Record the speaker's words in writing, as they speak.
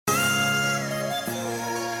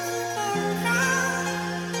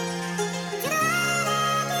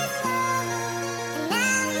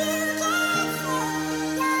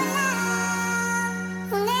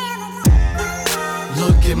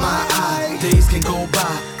my eye, days can go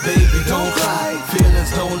by, baby don't cry,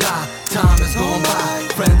 feelings don't lie, time is gone by,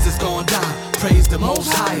 friends is gonna die, praise the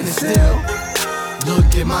most high and still.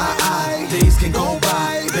 Look in my eye, days can go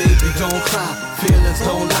by, baby don't cry, feelings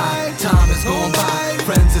don't lie, time is gone by,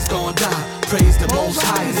 friends is gonna die, praise the most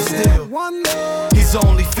high and still. He's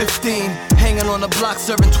only 15, hanging on the block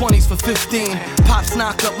serving 20s for 15. Pops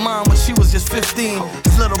knocked up mom when she was just 15.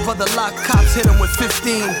 His little brother locked, cops hit him with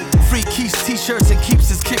 15. Free Keys t-shirts and keeps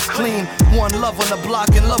his kicks clean. One love on the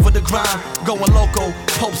block, in love with the grind. Going loco,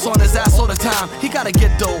 Pope's on his ass all the time. He gotta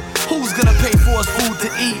get dough. Who's gonna pay for his food to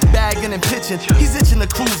eat? Bagging and pitching. He's itching to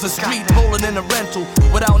cruise the street, rolling in a rental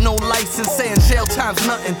without no license, saying jail time's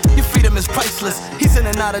nothing. Your freedom is priceless. He's in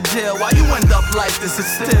and out of jail. Why you end up like this? It's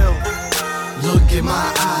still. Look in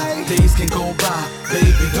my eye, days can go by,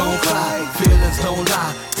 baby don't cry, feelings don't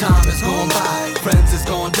lie, time is gone by, friends is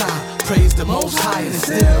gonna die, praise the most high and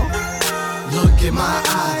still. Look in my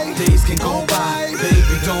eye, days can go by,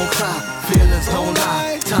 baby don't cry, feelings don't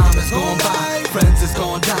lie, time is gone by, friends is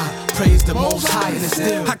gonna die, praise the most high and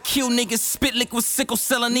still. I kill niggas, spit liquid, sickle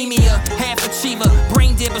cell anemia, half achiever,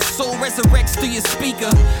 brain dead but soul resurrects through your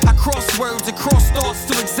speaker. I cross words and cross thoughts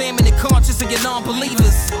to examine the conscience of your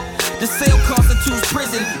non-believers. The cell constitutes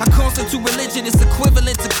prison, I constitute religion, it's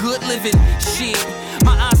equivalent to good living. Shit,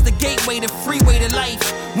 my eyes the gateway, the freeway to life.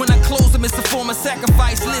 When I close them, it's a form of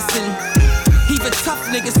sacrifice, listen. Even tough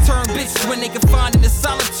niggas turn bitches when they can find in the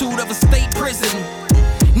solitude of a state prison.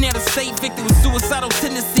 Now the state victim with suicidal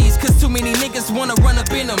tendencies, cause too many niggas wanna run up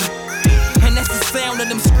in them. And that's the sound of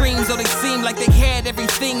them screams, though they seem like they had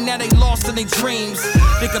everything, now they lost in their dreams.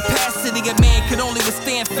 The capacity of man could only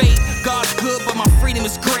withstand fate. God's good, but my freedom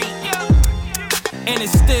is great. And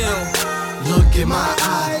it's still. Look in my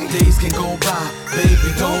eye, days can go by,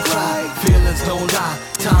 baby don't cry, feelings don't lie,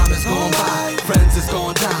 time is gone by, friends is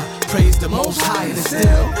gonna die, praise the most high and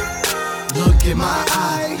still. Look in my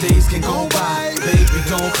eye, days can go by, baby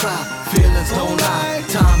don't cry, feelings don't lie,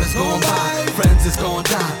 time is gone by, friends is gonna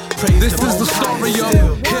die, praise this the most high and still. This is the story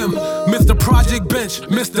of him, Mr. Project Bench,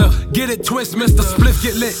 Mr. Get It Twist, Mr. Spliff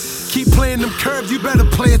Get Lit. Keep playing them curves, you better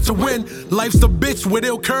play it to win. Life's a bitch with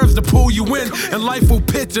ill curves to pull you in. And life will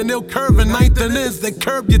pitch and ill curve and ninth and ends that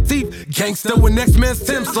curb your teeth. Gangster with next man's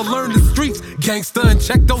Tim, so learn the streets. Gangster and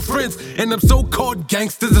check those friends. And them so-called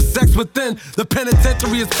gangsters are sex within. The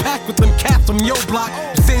penitentiary is packed with them cats from your block.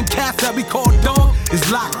 The same cats that we call dog is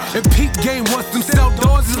locked. And peep game once them cell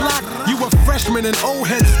doors is locked. You a freshman and old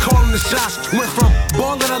heads calling the shots. Went from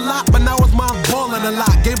ballin' a lot, but now it's mine ballin' a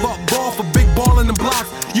lot. Gave up ball for big ballin' and blocks.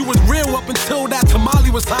 You was real up until that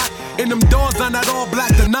tamale was hot. And them doors on that all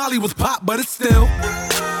black Denali was pop, but it's still.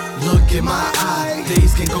 Look in my eye,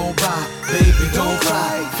 days can go by, baby don't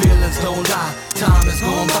cry, feelings don't lie, time is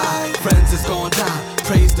gone by, friends is gonna die,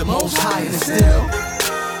 praise the most high and still.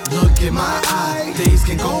 Look in my eye, days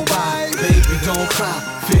can go by, baby don't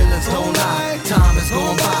cry, feelings don't lie, time is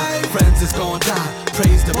gone by, friends is gonna die,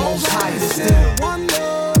 praise the most high and still.